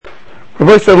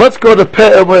Let's go to,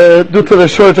 due to the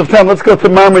shortage of time, let's go to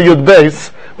Mama Yud Beis,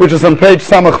 which is on page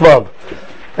Samach Vav.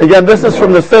 Again, this is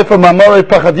from the Sefer Mamorei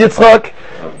Pachad Yitzchok,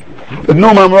 the new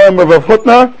Mamorei Rav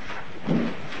Hutner.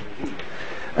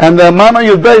 And Mama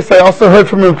Yud Beis, I also heard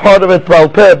from him part of it, Baal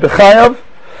Peh B'chayav,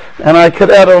 and I could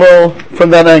add a little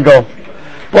from that angle.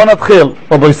 Bon Atchil,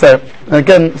 Rabbi say.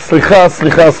 Again,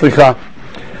 slicha.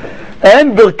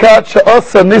 And Birkat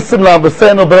she'osa Nissim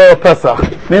la'avosenu b'leil Pesach.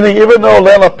 Meaning, even though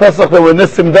Leil Pesach there were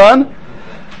Nissim done,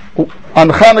 on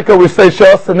Chanukah we say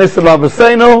she'osa Nissim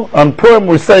la'avosenu, on Purim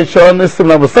we say she'osa Nissim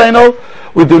la'avosenu.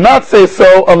 We do not say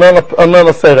so on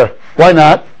Leil Seder. Why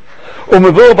not?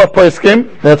 Umevur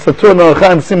b'poiskim, that's the two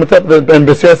Nerachaim Simatep and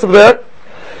Yetzias there.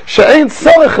 She'ein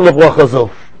tzarich lebrocha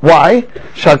zu. Why?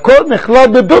 Shakol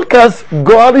nechlad b'birkas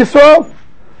Goal Yisrael.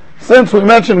 Since we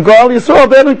mentioned Goal Yisrael,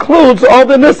 that includes all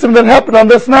the Nissim that happened on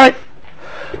this night.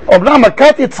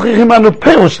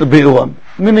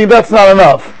 Meaning that's not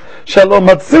enough.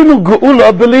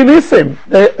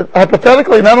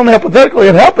 Hypothetically, not only hypothetically,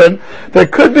 it happened, there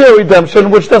could be a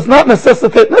redemption which does not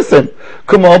necessitate Nissim.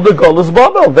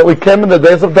 That we came in the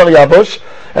days of Daryabush,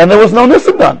 and there was no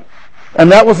Nissim done.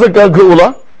 And that was a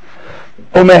Geula.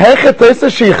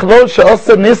 שיכלול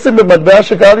שעושה ניסים במטבע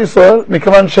של גאל ישראל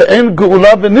מכיוון שאין גאולה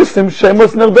וניסים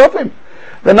שמות נרדופים.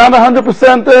 They're not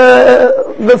 100%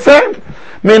 the same.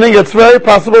 Meaning it's very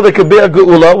possible there could be a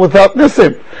geula without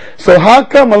nisim. So how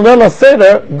come a Leil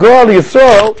Seder, Goal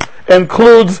Yisrael,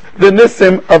 includes the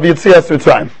nisim of Yetzias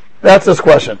Mitzrayim? That's his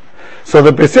question. So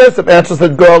the Yetzias answers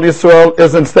that Goal Yisrael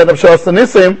is instead of Shas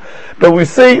Nisim, but we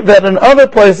see that in other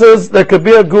places there could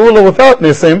be a geula without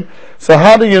nisim. So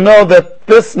how do you know that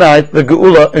this night the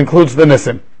geula includes the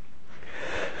nisim?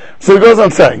 So he goes on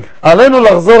saying, עלינו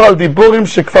לחזור על דיבורים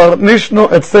שכבר נשנו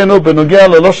אצלנו בנוגע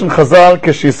ללושן חז"ל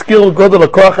כשהזכירו גודל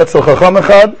הכוח אצל חכם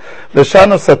אחד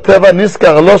לשנוס הטבע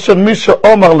נזכר הלושן מי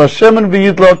שאומר לשמן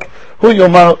וידלוק הוא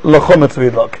יאמר לחומץ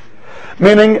וידלוק.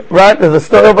 Meaning, right, there's a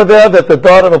story over there that the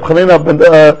daughter of Chanina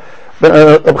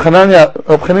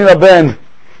ben,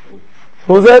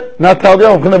 who's it? Not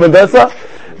Taldia, Chanina ben Desa,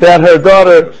 that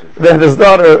his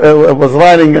daughter was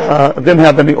lining, didn't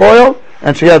have any oil,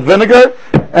 and she had vinegar,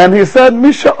 and he said,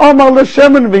 Misha Omar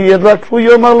l'shemen v'yidlak, hu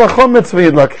yomar l'chometz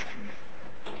v'yidlak.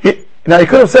 Now he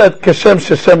could have said, Keshem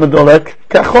sheshemen dolek,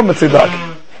 k'chometz yidlak,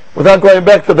 without going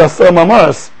back to the Asur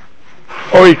Mamaris.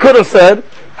 Or he could have said,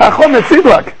 ha'chometz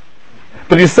yidlak.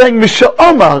 But he's saying, Misha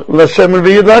Omar l'shemen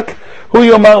v'yidlak, hu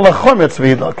yomar l'chometz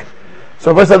v'yidlak.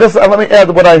 So if I said this, let me add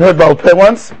what I heard Baal Peh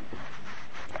once,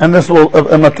 and this will,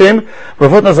 Matim,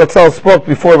 Rav Hutner Zatzal spoke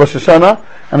before Rosh Hashanah,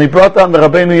 and he brought down the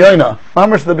Rabbeinu Yoina.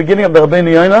 Mamash, the beginning of the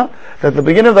Rabbeinu Yoina, that the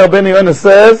beginning of the Rabbeinu Yoina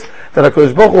says that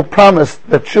HaKadosh Baruch Hu promised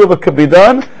that Tshuva could be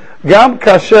done, Gam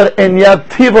kasher en yad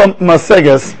tiva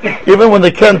maseges, even when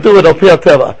they can't do it al pi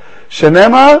teva.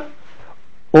 Shenemar,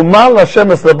 umal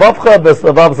Hashem es levavcha ves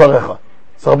levav zarecha.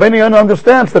 So Rabbeinu Yoina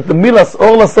understands that the milas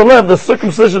or lasalev, the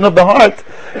circumcision of the heart,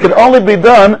 can only be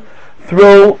done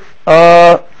through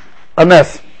a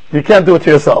nes. You can't do it to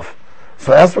yourself.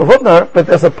 So as for Hutner, but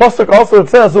there's a pasuk also that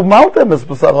says Umaltem is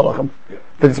Pesach Halachim,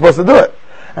 that you're supposed to do it.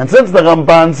 And since the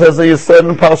Ramban says that you said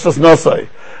in Parshas Nosai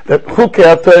that Chukei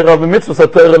HaTorah v'mitzvos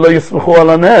HaTorah lo yismechu al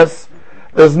hanes,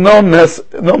 there's no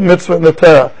mitzvah in the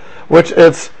Torah which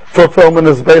its fulfillment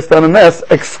is based on a nes,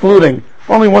 excluding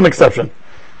only one exception.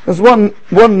 There's one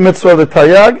mitzvah, the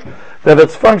Tayag, that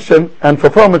its function and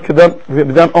fulfillment can be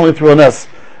done only through a nes.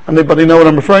 Anybody know what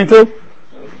I'm referring to?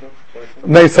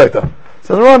 Nei Saita.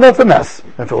 So well, that's a nes.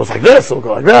 If it was like this, it'll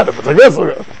go like that. If it's like this, it'll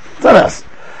go. It's a nes.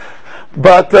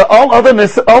 But all other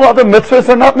mitzvahs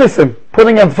are not nisim.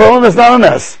 Putting and throwing is not a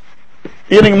nes.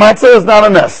 Eating matzah is not a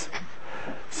nes.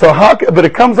 So but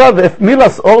it comes out that if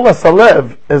milas ola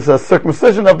salev is a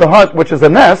circumcision of the heart, which is a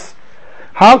nes,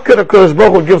 how could a Kodesh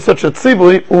Baruch Hu give such a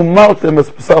tzivui umaltim as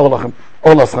pesach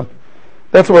olaschem?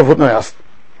 That's what Rav Hutner asked.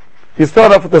 He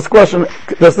started off with this question: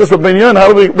 does this Rabbeinu Yoina? How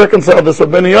do we reconcile this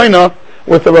Rabbeinu Yoina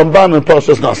with the Ramban and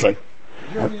Parshas Nosai?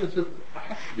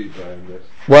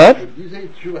 What? You say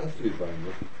Shuva has to be by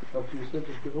this. After you said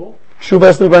this before? Shuva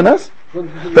has to be by this? The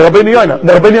Rabbeinu Yoina.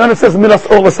 The Rabbeinu Yoina says milas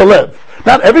or l'salev.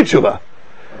 Not every Shuva.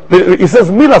 He says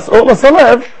milas or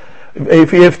l'salev.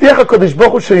 If he הבטיח הקדוש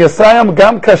ברוך הוא שיסיים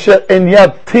גם כאשר אין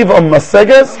יד טיב או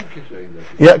מסגס,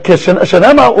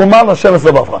 כשנאמר ומל השם את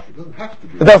לבבך.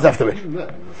 It doesn't have to be.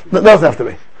 It doesn't have to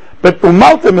be. But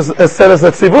umaltim is said as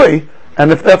a tzivui,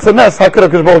 and if that's a nes, how could a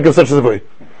Kodesh Baruch Hu give such a tzivui?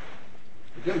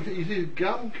 You see,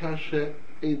 gam kasher,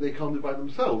 they can't do it by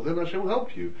themselves. Then Hashem will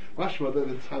help you. Mashma, then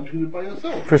it's time to do it by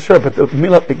yourself. For sure, but the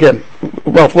milah again.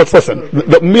 Well, let's listen.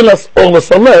 The milas or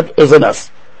l'salev is a nes.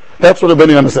 That's what the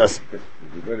Rabbeinu Yoina says.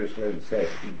 the British said,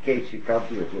 in case you can't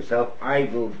do it yourself, I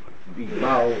will be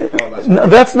mal. No,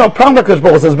 that's no problem.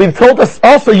 Because says, we told us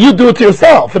also you do it to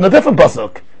yourself in a different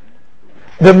pasuk.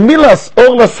 The milas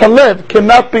orlas haled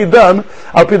cannot be done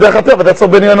al pidach hateva. That's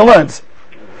what Binyan learns.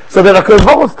 So that HaKadosh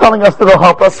Baruch Hu is telling us that it'll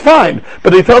help us, fine.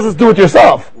 But he tells us do it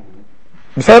yourself.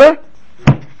 Beseder?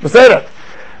 Beseder.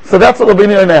 So that's what Rabbi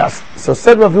Binyan asked. So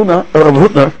said Rav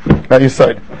Hutner, that you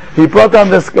said, he brought down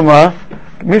this Gemara,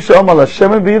 Misha Omar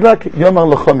Lashem v'yidlak, Yomar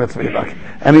L'chometz v'yidlak.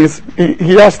 And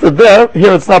he asked it there,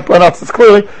 here it's not pronounced as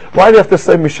clearly, why do you have to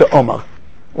say Misha Omar?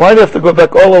 Why do you have to go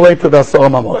back all the way to the Asor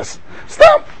Mamoris?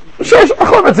 Stop! Misha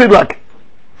Chometz v'yidlak.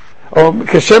 Or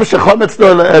Keshem Shechometz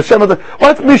L'Hashem,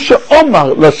 why Misha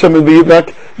Omar Lashem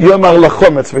v'yidlak, Yomar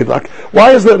L'chometz v'yidlak?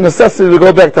 Why is there necessity to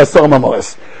go back to Asor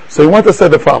Mamoris? So he wanted to say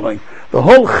the following. The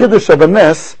whole Chiddush of a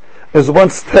Nes is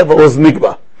once Teva was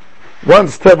Nigba.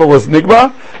 Once Teva was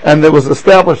Nigba, and it was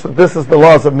established that this is the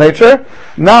laws of nature,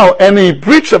 now any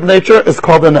breach of nature is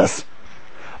called a Nes.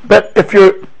 But if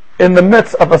you're in the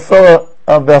midst of the Asara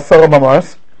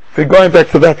Mamaris, if you're going back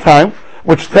to that time,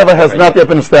 which Teva has not yet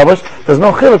been established, there's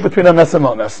no chiluk between a Nes and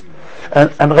no Nes.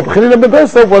 And Rabbi Chanina ben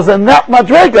Dosa was in that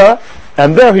Madrega,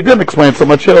 and there he didn't explain so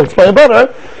much, he'll explain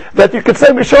better, that you could say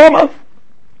Mishoma.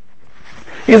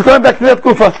 He's going back to that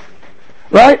Kufa.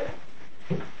 Right?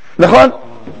 Nachon?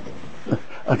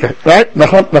 Okay, right?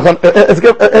 Nachon.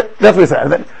 That's what he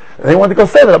said. And they want to go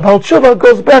say that. Abal Tshuva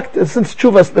goes back, since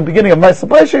Tshuva is the beginning of Maisa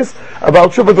Baishis, Abal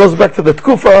Tshuva goes back to the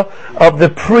Tkufa of the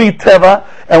pre-Teva,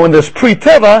 and when there's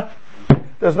pre-Teva,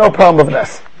 there's no problem with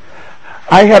Nes.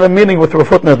 I had a meeting with Rav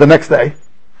Hutner the next day.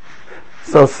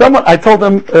 So I told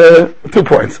him 2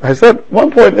 points. I said,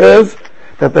 one point is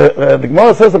that the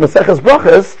Gemara says in Maseches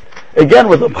Brachos, again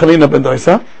with Reb Chanina ben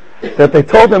Dosa, that they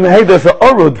told him, hey, there's an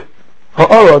orud,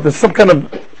 there's some kind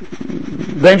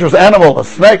of dangerous animal, a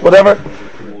snake, whatever.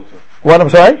 What, I'm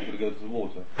sorry?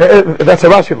 That's how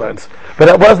Rashi learns.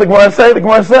 But what does the Gemara say? The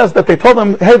Gemara says that they told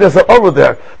him, hey, there's an orud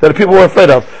there that the people were afraid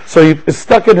of. So he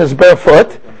stuck in his bare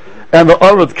foot, and the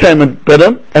orud came and bit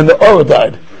him, and the orud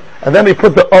died. And then he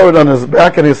put the orud on his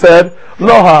back, and he said,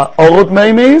 Loha orud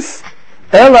meimis,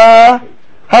 ela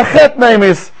hachet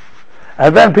meimis.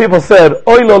 And then people said,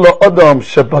 Oy lo lo odom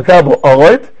shepaga bo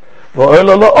oroid, v'oy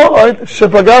lo lo oroid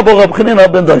shepaga bo Rab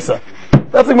Chanina ben Dosa.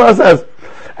 That's what Gemara says.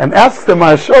 And asks the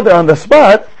Ma'ashor there on the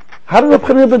spot, how did Rab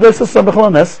Chanina ben Dosa say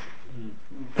B'chol Nes?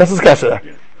 That's his kasha there.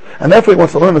 And therefore he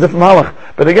wants to learn a different malach.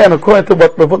 But again, according to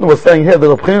what Rav Hutner was saying here, that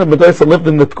Rab Chanina ben Dosa lived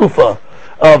in the tkufa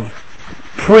of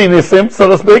pre-Nissim, so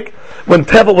to speak, when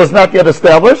Teva was not yet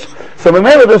established. So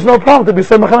remember, there's no problem to be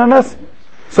said B'chol Nes.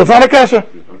 So it's not a kasha.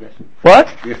 What?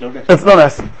 It's no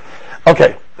Nes.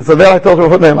 Okay, so then I told her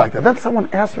what name like that. Then someone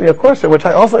asked me a question, which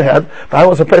I also had, but I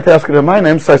wasn't prepared to ask it in my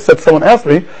name, so I said someone asked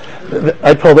me.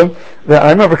 I told him that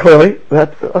I remember clearly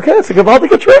that, okay, it's a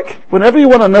gewaltige trick. Whenever you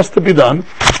want a Nes to be done,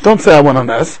 don't say I want a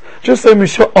Nes, just say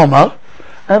Misha Omar,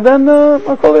 and then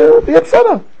I'll call it the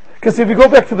Yetzias. Because if you go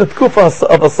back to the Tkufa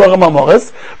of Asara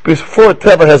Mamoris, before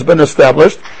Teva has been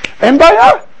established, and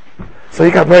Bayah. So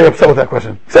he got very upset with that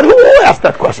question. He said, who asked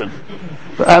that question?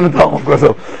 I didn't tell him, of course.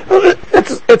 So,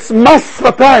 it's mas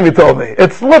time, he told me.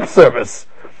 It's lip service.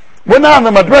 We're not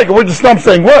in the Madrega, we're just not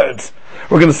saying words.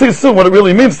 We're going to see soon what it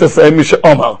really means to say Misha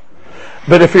Omar.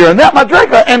 But if you're in that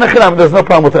Madrega, there's no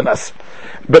problem with us.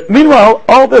 But meanwhile,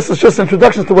 all this is just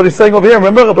introductions to what he's saying over here.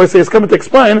 Remember, Rabbi he's coming to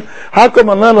explain how come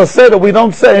Allah say that we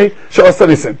don't say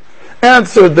Sha'asarisim.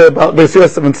 Answered about Beis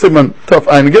Yosef and Simon Tov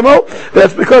Ein Gimel.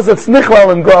 That's because it's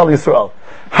Nichlal and Gal Yisrael.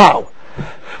 How?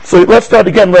 So let's start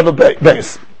again, level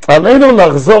base. עלינו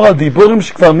לחזור על דיבורים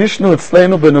שכבר נשנו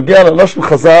אצלנו בנוגע ללושן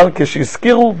חז"ל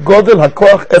כשהזכירו גודל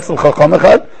הכוח אצל חכם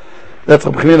אחד, that's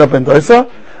רבי חנינא בן דויסה,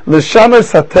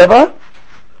 לשמש הטבע,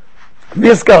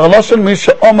 נזכר הלושן מי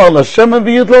שאומר לשמן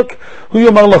וידלוק, הוא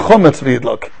יאמר לחומץ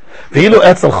וידלוק.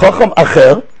 ואילו אצל חכם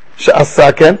אחר,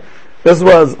 שעשה כן, this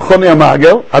was Choni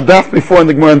Amagel, a daf before in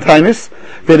the Gemara in Tainis,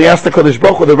 then he asked the Kodesh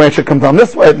Baruch Hu, the rain should come down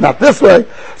this way, not this way,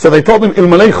 so they told him,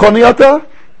 Ilmalei Choni Ata,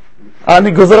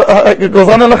 Ani Gozan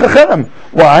Elech Acherem.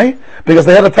 Why? Because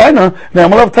they had a Taina,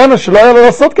 Ne'amal of Taina, Shelo Yeh Lo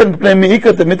Lasot Ken, Pnei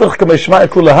Me'ika Mitrach Kamei Shema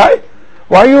Ekul Lahai.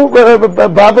 Why are you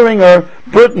bothering or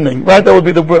burdening? Right, that would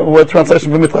be the word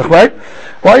translation for Mitrach, right?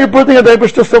 Why are you burdening a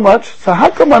Deibushter so much? So how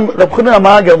come on Reb Choni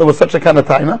Amagel there was such a kind of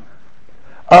Taina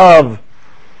of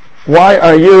why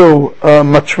are you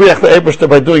matriach the Eibishter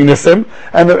by doing Nissim?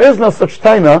 And there is no such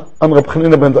taina on Reb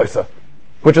Chanina ben Dosa,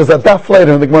 which is a daf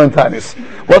later in the Gemara in Tainis.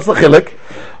 What's the chilik?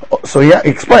 So yeah,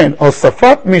 explain.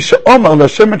 Osafat mi she'omar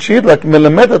l'Hashem she'idlak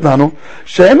melamedet lanu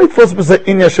she'en litfos b'zeh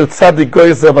inya shel tzadik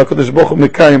goyzer v'HaKadosh Baruch Hu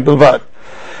mikayim bilvad.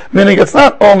 Meaning, it's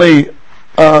not only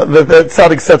that the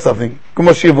tzaddik said something.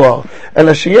 כמו שיבואר.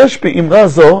 אלא שיש באמרה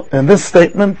זו, in this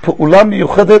statement, פעולה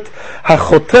מיוחדת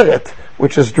החותרת,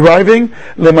 which is driving,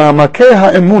 למעמקי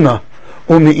האמונה,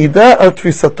 ומעידה על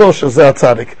תפיסתו שזה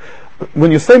הצדיק.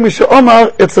 When you say מישהו אומר,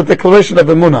 it's a declaration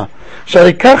of אמונה.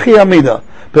 שהרי כך היא המידה,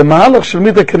 במהלך של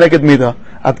מידה כנגד מידה,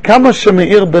 עד כמה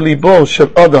שמאיר בליבו של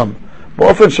אדם,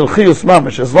 באופן של חיוס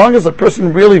ממש, as long as a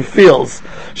person really feels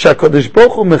שהקדוש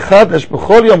ברוך הוא מחדש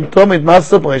בכל יום תמיד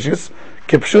מעשה בראשית,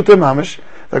 כפשוטו ממש,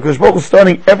 the Kodesh Baruch Hu is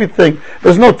starting everything.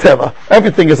 There's no teva.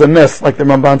 Everything is a nest, like the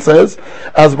Ramban says.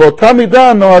 אז באותה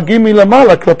מידה נוהגים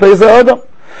מלמעלה כלפי זה האדם.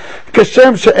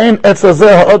 כשם שאין עץ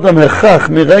הזה האדם הכרח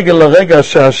מרגע לרגע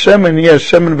שהשמן יהיה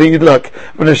שמן וידלק,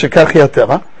 מפני שכך היא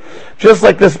הטבע. Just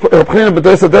like this,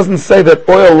 Pachad doesn't say that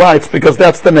oil lights because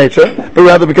that's the nature, but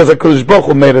rather because the Kodesh Baruch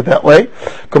Hu made it that way.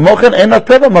 כמו כן אין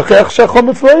הטבע מכריח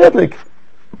שהחומץ לא ידליק.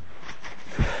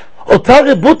 אותה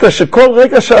רבותה שכל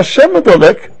רגע שהשמן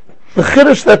דולק, the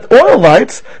chiddush that oil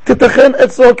lights, תתכן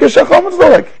אצלו כשהחומץ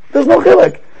דולק. There's no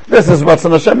chilek. This is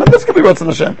Ratzon Hashem, and this can be Ratzon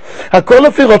Hashem. הכל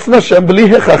לפי Ratzon Hashem,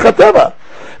 בלי הכרח הטבע.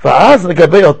 ואז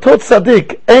לגבי אותו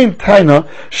צדיק, אין תיינה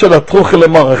של הטרוחי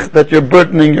למורך, that you're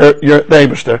burdening your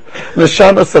neighbor,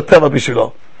 לשנס הטבע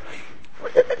בשבילו.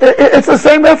 It's the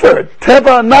same effort.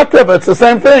 טבע, not טבע, it's the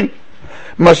same thing.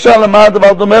 משל למה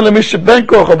הדבר דומה למי שבין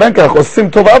כוח או בין כך עושים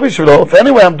טובה בשבילו, if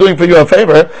anyway I'm doing for you a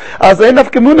favor, אז אין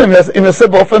נפקא מינה אם יעשה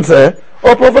באופן זה,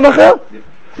 או באופן אחר.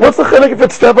 What's the chilek if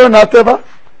it's טבע or not טבע?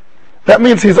 That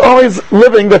means he's always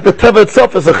living that the teva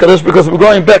itself is a chiddush because we're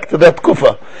going back to that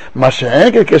kufa. מה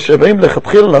שהרגע כשבאים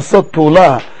לכתחילה לעשות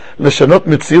פעולה לשנות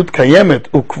מציאות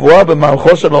קיימת וקבועה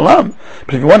במהלכו של עולם,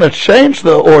 but if you want to change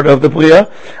the order of the בריאה,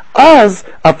 אז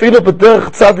אפילו בדרך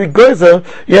צדיק גויזר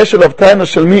יש עליו טענה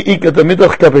של מי איגא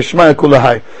דמידך כבשמיא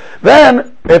כולהי.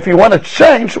 Then, if you want to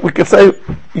change, we could say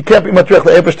you can't be מטריח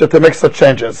לאבשטר to make such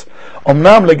changes.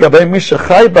 אמנם לגבי מי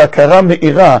שחי בהכרה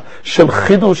מאירה של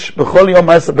חידוש בכל יום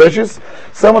מעשה בראשית,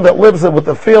 someone that lives with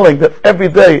the feeling that every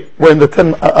day we're in the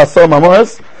 10 asar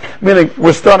mamoros, meaning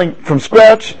we're starting from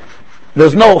scratch,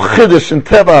 there's no chiddush in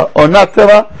teva or not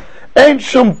teva, אין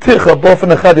שום תיכה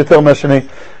באופן אחד יותר מהשני.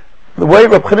 The way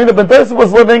Reb Chanina ben Dosa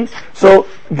was living, so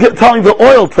telling the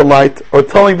oil to light or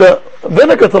telling the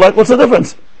vinegar to light, what's the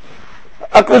difference?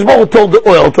 HaKadosh Baruch Hu told the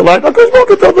oil to light, HaKadosh Baruch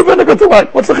Hu told the vinegar to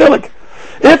light. What's the chilek?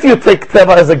 If you take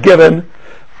teva as a given,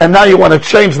 and now you want to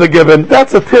change the given,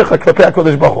 that's a tircha k'lapei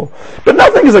HaKadosh Baruch Hu. But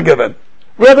nothing is a given.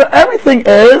 Rather, everything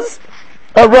is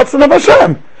a ratzon of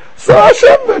Hashem. So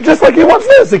Hashem, just like he wants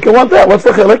this, he can want that. What's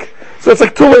the chilek? So it's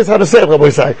like two ways how to say it, Rabbi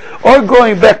Yisai. Or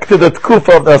going back to the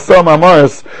tkufa of the Asar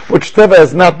Mamaris, which teva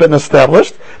has not been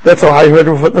established. That's how I heard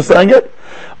Rav saying it.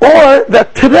 Or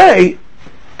that today,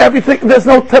 everything, there's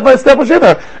no teva established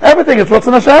either. Everything is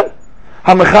Ratzon Hashem.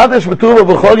 HaMechadesh v'tuva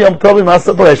v'chol yom tov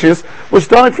ma'aseh b'reishis. We're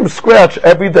starting from scratch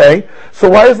every day. So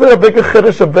why is there a bigger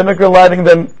chiddush of vinegar lighting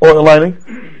than oil lighting?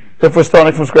 If we're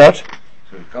starting from scratch?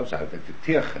 So it comes out that the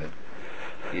tircha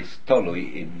is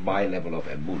totally in my level of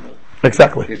emunah.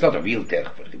 Exactly. It's not a real terch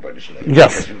for the Rebbeinu Shalom.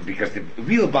 Yes. Because the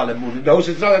real Baal Emunah knows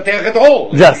it's not a terch at all.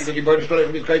 Yes. The Rebbeinu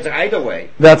Shalom is going either way.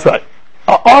 That's right.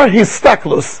 Or he's stuck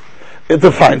loose. It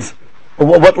defines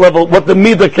what level, what the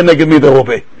midah keneged midah will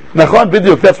be. Nachon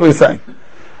b'diuk, that's what he's saying.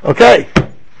 Okay.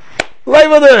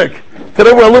 Leivadik.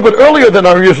 Today we're a little bit earlier than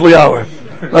our usual hour.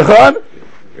 Nachon?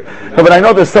 But I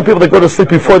know there's some people that go to sleep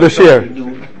before this year.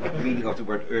 Meaning of the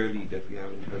word early that we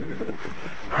haven't heard.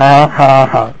 Ha ha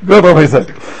ha. Good what he said.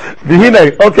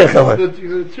 V'hinei. Okay, Chavay.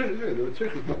 The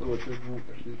trick is not the word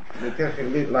actually. The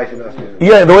terch lies in us.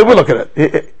 Yeah, the way we look at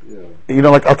it. You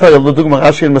know, like I'll tell you, L'dugma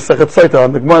Rashi in Masechet Sotah,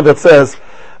 on the Gemara that says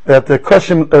that the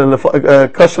kosher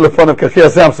lefon of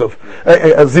Kachias Yamsuf,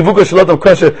 Zivuga Shalot of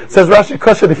kosher, says Rashi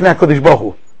kosher lifnei HaKadosh Baruch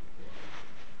Hu.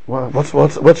 What's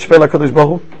shvel HaKadosh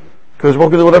Baruch Hu? HaKadosh Baruch Hu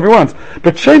can do whatever he wants.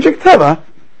 But changing teva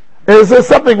is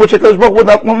something which HaKadosh Baruch Hu would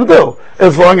not want to do,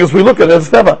 as long as we look at it as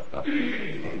teva.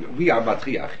 We are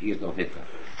matriach. He is not hitler.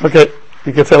 Okay,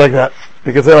 you can say like that.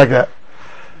 You can say like that.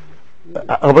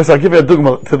 I'll give you a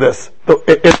dugma to this.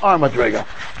 In our madrega.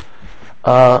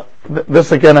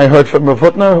 This again I heard from Rav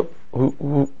Hutner,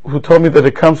 who told me that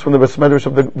it comes from the Beis Medrash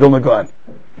of the Vilna Gaon.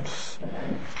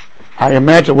 I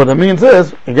imagine what it means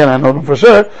is, again I know for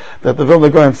sure, that the Vilna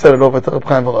Gaon said it over to Reb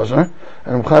Chaim Volozhiner,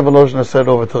 and Reb Chaim Volozhiner said it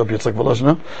over to Reb Yitzchok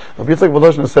Volozhiner. Reb Yitzchok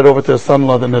Volozhiner said it over to his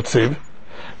son-in-law, the Netziv.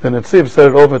 The Netziv said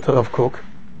it over to Rav Kook.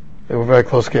 They were very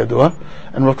close Kiyadua.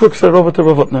 And Rav Kook said it over to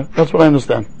Rav Hutner. That's what I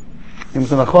understand. I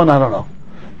don't know.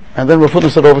 And then Rav Hutner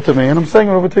said over to me, and I'm saying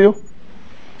it over to you.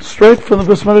 Straight from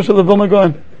the Beis Medrash of the Vilna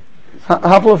Gaon.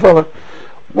 Hafla.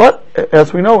 What,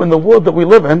 as we know, in the world that we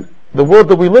live in, the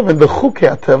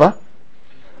Chukei Teva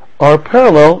are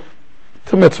parallel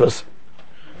to mitzvahs.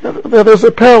 There's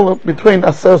a parallel between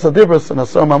Aser Sadibris and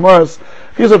Aser Mamoris.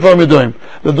 These are what we're doing.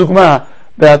 The dugma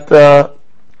that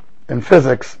in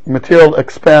physics, material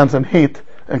expands in heat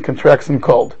and contracts in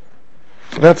cold.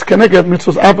 So that's Keneged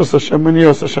Mitzvah's Avos Hashem and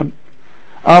Yiras Hashem.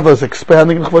 Ava is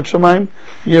expanding in Chvod Shemayim,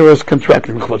 Yiras is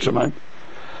contracting in Chvod Shemayim.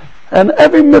 And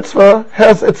every mitzvah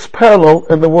has its parallel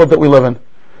in the world that we live in.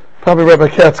 Probably Rabbi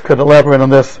Katz could elaborate on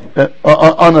this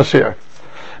on a share.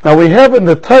 Now we have in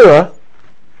the Torah,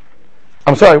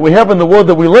 we have in the world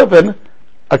that we live in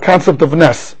a concept of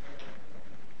Nes.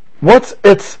 What's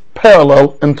its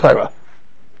parallel in Torah?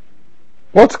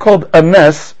 What's called a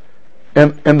Nes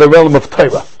in the realm of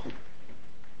Torah?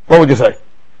 What would you say?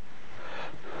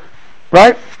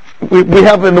 Right? We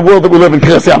have in the world that we live in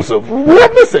Kriyas Yamsuf. We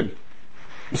have Nissim.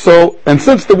 So, and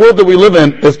since the world that we live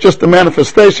in is just a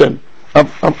manifestation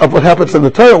of what happens in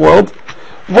the Torah world,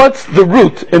 what's the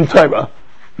root in Torah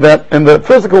that in the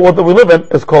physical world that we live in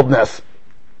is called Nes?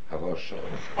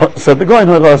 Said the Goyin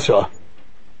Ha'rosh Shah.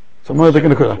 So what are they going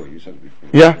to call it?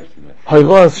 Yeah?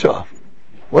 Ha'rosh Shah.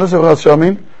 What does Ha'rosh Shah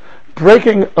mean?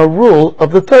 Breaking a rule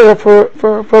of the Torah for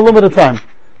a limited time.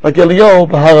 Like Eliyahu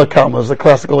Bahara Karma is a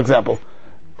classical example.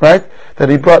 Right? That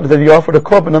he offered a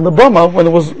korban on the Bama when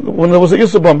there was a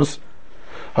Yisur Bamas.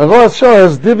 Ha'rosh Shah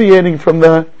is deviating from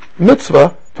the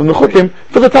mitzvah, from the chukim,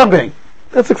 for the time being.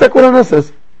 That's exactly what Anes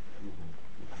is.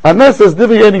 Anes is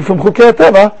deviating from Chukei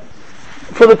Teva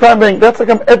for the time being. That's like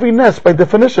every Nes, by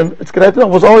definition, it's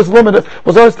was always limited,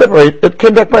 was always temporary. It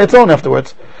came back by its own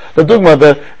afterwards. The dogma,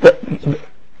 the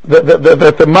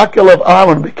makil of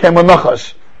Aaron became a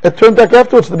nachash. It turned back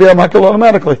afterwards to be a makil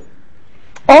automatically.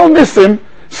 All Nissim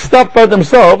stopped by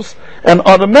themselves and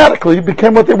automatically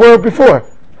became what they were before.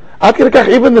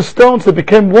 Even the stones that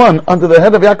became one under the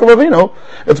head of Yaakov Avinu,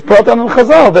 it's brought down in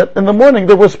Chazal that in the morning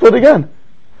they were split again.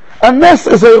 And Nes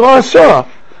is Ha'rosh Shah.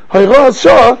 Ha'rosh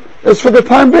Shah is for the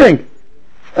time being.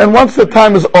 And once the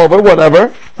time is over,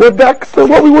 whatever, we're back to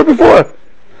what we were before.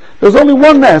 There's only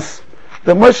one Nes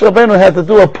that Moshe Rabbeinu had to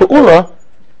do a Pu'ula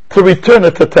to return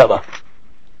it to Teva.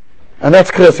 And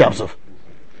that's Kriyas Yamsuf.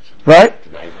 Right?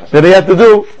 That he had to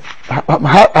do,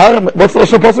 what's the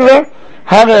Lashon Pasuk there?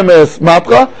 Harem is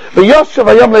Matra. The Yoshev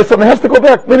Hayam Leisam, he has to go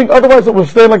back, meaning otherwise it would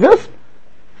stay like this.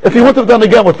 If he would have done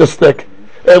again with the stick,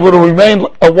 it would have remained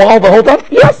a wall the whole time?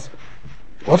 Yes.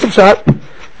 What's up, shot?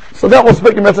 So that will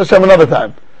speak in Mitzvah Hashem another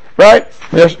time. Right?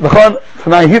 It has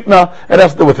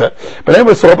to do with it. But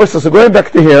anyway, so going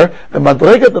back to here, the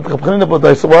Madrega that Rabbeinu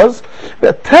Bodaisa was,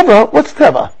 that Teva, what's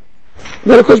Teva?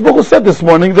 That Akash Baruch Hu said this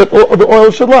morning that the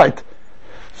oil should light.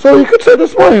 So you could say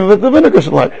this morning that the vinegar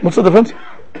should light. What's the difference?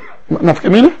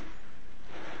 Nafkamina?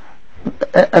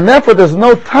 And therefore there's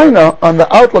no taina on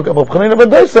the outlook of Rabbeinu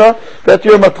Bodaisa that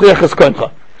your matriach is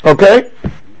koincha. Okay?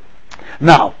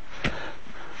 Now,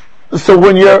 so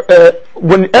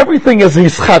when everything is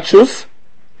hischachus,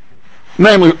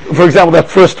 namely, for example, that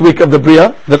first week of the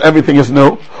Bria, that everything is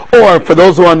new, or for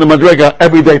those who are on the Madrega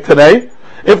every day today,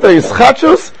 if there is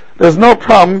hischachus, there's no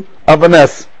problem of an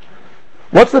S.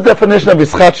 What's the definition of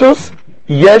hischachus?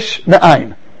 Yesh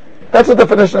me'ain. That's the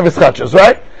definition of hischachus,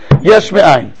 right? Yesh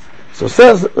me'ain. So it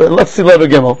says, let's see letter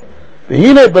Gimel.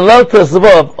 V'hinei belal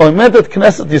tezvav oimedet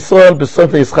Knesset Yisrael b'sot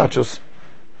hischachus.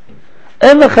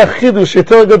 En lecha chidush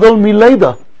yoter gadol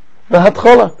mileida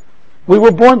v'hatchola. We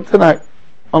were born tonight.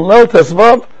 On Leil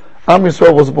Tezvav, Am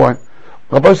Yisrael was born.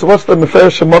 Rabbi, so what's the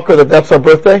Meferish Shemokah that's our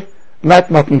birthday? Not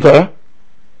Matan Torah.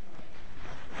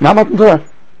 Not Matan Torah.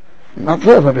 Not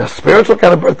Torah, maybe a spiritual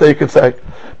kind of birthday you could say.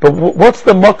 But what's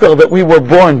the Mokkah that we were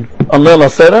born on Leil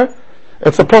HaSeder?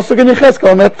 It's a pasuk in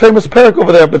Yechezkel, on that famous parak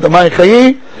over there, but the Mai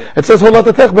Chayi, it says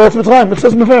Holatatech Beretz Mitzrayim. It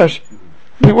says Meferish.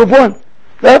 We were born.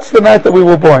 That's the night that we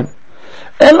were born.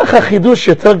 En lecha chidush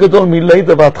yoter gadol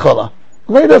mileida v'hatchola.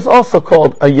 Leida is also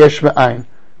called a yesh me'ain.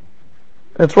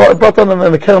 It's brought down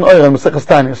in the Keren Oyer in Maseches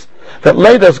Taanis that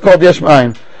Leida is called yesh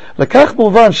me'ain. Lekach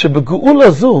muvan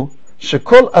shebegeula zu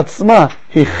shekol atzma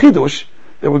hi chidush.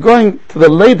 They were going to the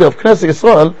Leida of Knesset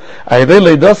Yisrael. Ayidei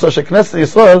leidasa sheknesset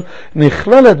Yisrael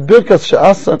nichlalet birkas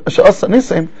she'asa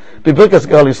Nissim b'birkas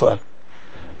Gal Yisrael.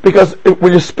 Because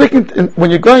when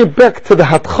you're going back to the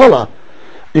Hatchola,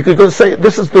 you could go and say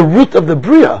this is the root of the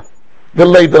Bria, the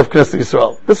Leida of Knesset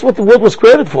Yisrael. This is what the world was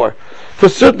created for. To a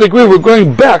certain degree, we're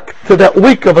going back to that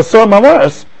week of Asar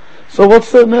Mamaris. So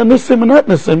what's the Nissim and not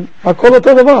Nissim? Hakol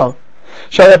Oto Davar.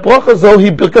 Shaya Brocho Zohi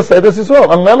Birkas Eidos Yisrael.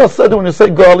 On Leil HaSeder, when you say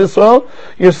Gal Yisrael,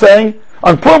 you're saying,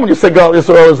 on Purim when you say Gal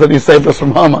Yisrael, is that He saved us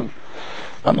from Haman.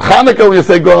 On Chanukah when you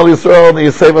say Gal Yisrael, that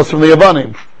He saved us from the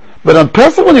Yavanim. But on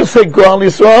Pesach when you say Gal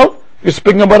Yisrael, you're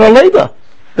speaking about a Leida.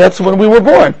 That's when we were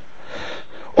born.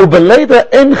 Ubeleida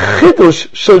en chidush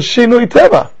shel shinui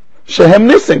teva. shehem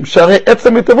Nissim, sharei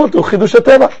etzem mitavut hu chidush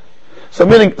hateva. So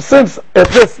meaning, since at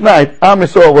this night Am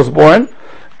Yisrael was born,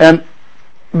 and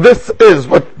this is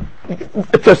what,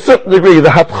 to a certain degree, the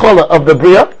hatchola of the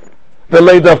Bria, the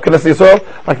Leida of Knesset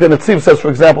Yisrael, like the Nissim says, for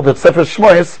example, that Sefer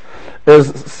Shmois is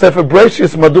Sefer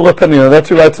Breishis Madura Tanina. That's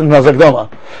who writes in Nazagdoma.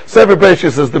 Sefer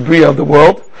Breishis is the Bria of the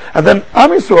world, and then Am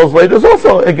Yisrael's Leida is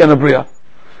also again a Bria.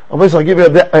 I'll give you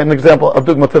an example, a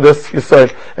dugma to this. You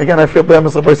said again. I feel bad,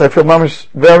 Mr. Boyce. I feel mamish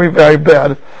very, very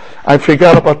bad. I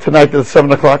forgot about tonight at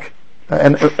 7:00.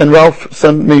 And Ralph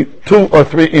sent me 2 or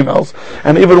 3 emails,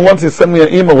 and even once he sent me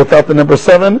an email without the number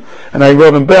 7, and I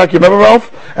wrote him back. You remember,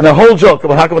 Ralph? And a whole joke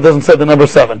about how come it doesn't say the number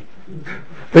 7.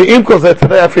 The email said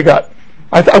today. I forgot.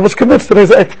 I was convinced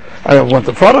today's it. I want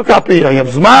the photocopy. I have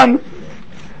Zman.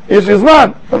 Is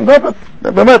Zman?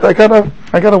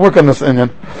 I gotta work on this Indian.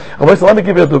 Okay, so let me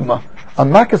give you a dugma. On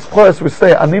Makis Choros we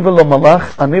say ani v'lo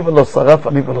malach, ani v'lo saraf,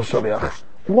 ani v'lo shaliach.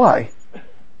 Why?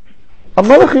 A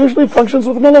malach usually functions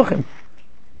with malachim.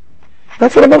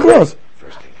 That's what a malach does.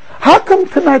 How come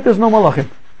tonight there's no malachim?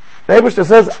 The Eibishter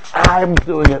says, I'm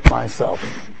doing it myself.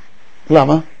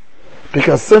 Lama?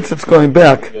 Because since it's going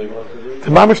back to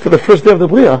mamish to the first day of the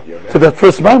Bria, to that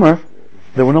first Maimer,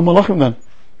 there were no malachim then.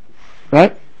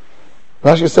 Right?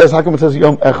 Rashi says, how come it says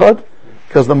Yom Echad?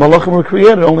 Because the malachim were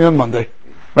created only on Monday.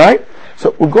 Right?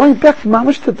 So we're going back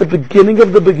mamish to the beginning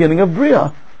of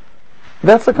Bria.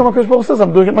 That's the Kamakrish Baruch says,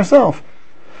 I'm doing it myself.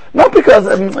 Not because,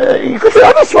 you could say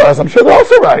other svars, I'm sure they're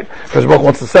also right. Krish Baruch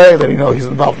wants to say that, he's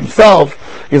involved himself,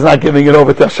 he's not giving it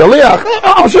over to Shaliach.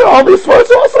 I'm sure all these svars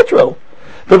are also true.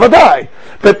 But Vadai.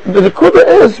 But the Kuda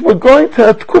is, we're going to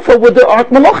a Tkufa where there aren't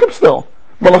Malachim still.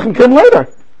 Malachim came later.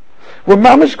 We're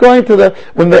mamish going to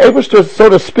when the Eibishter, so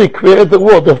to speak, created the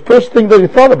world, the first thing that he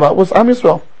thought about was Am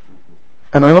Yisrael.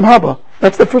 And Olam Haba.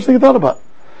 That's the first thing he thought about.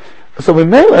 So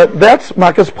Mimela, that's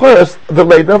Makas Choros, the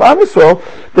Leida of Am Yisrael.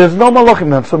 There's no Malachim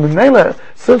then. So Mimela,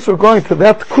 since we're going to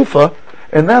that Kufa,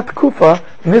 in that Kufa,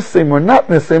 Nissim or not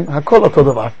Nissim, Hakol Oto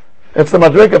Davar. It's the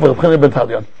Madrega of Rabchini ben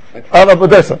Tadion.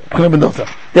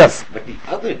 Yes. But the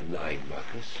other 9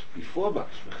 Makas, before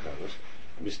Makas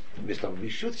Mechanos, we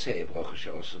should say a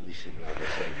Brocho also Nissim.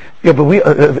 Yeah, but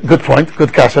good point,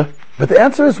 good kasha. But the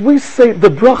answer is we say the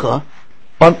bracha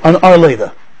on our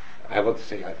Leida. I want to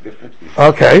say that differently.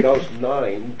 Okay. Those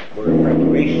 9 were a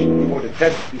preparation for the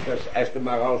 10th, because as the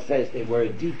Maharal says, they were a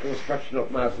deconstruction of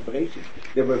Maaseh Bereshis.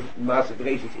 They were Maaseh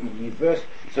Bereshis in reverse,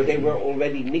 so they were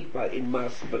already Nikba in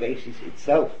Maaseh Bereshis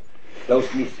itself, those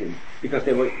Nissim, because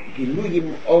they were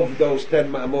Giluyim of those 10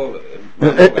 Ma'amor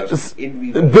in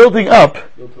reverse. Building up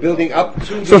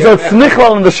to so it's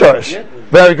Nichlal in the Shorish. Yeah.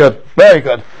 Very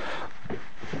good.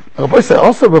 Rabbi say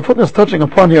also we're putting us touching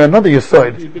upon here another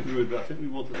Yisoid.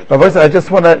 Rabbi say I just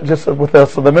want to with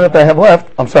us, so the minute I have left,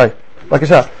 I'm sorry. Like I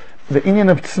said, the Inyan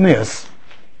of Tznius.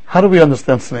 How do we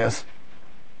understand Tznius?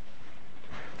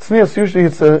 Tznius usually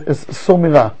it's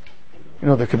Somira.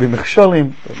 There could be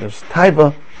Mechshalim, there's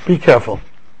Taiva. Be careful.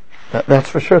 That's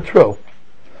for sure true.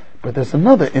 But there's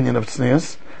another Inyan of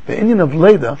Tznius, the Inyan of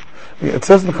Leida. It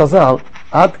says in Chazal,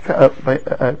 Ad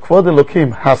Kvod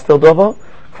Elokim Hastel Dovo,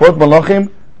 Kvod Malachim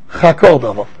Chakor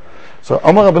Dovo. So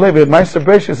Omar Rabbi Levi, Meister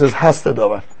Breishis is Hastel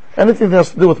Dovo. Anything that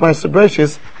has to do with Meister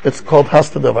Breishis, it's called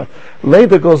Hastel Dovo.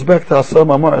 Leida goes back to Asar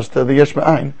Mamars, to the Yesh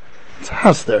Me'ayin. It's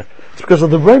Haster. It's because of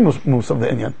the Remus of the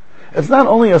Inyan. It's not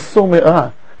only a Sul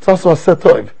Me'ah, it's also a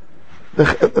Setoiv.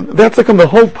 That's like the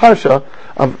whole parsha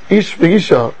of Ish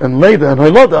v'Isha and Leida and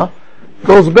Hoyloda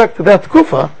goes back to that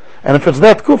Kufa, and if it's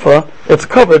that Kufa, it's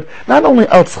covered not only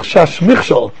out Shash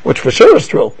Michshol, which for sure is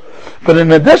true, but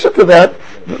in addition to that,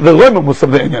 the Remus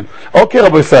of the Inyan. Okay,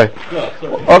 Rabbi say.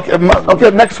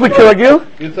 Okay, next week, Kiragil?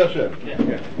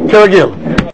 Kiragil.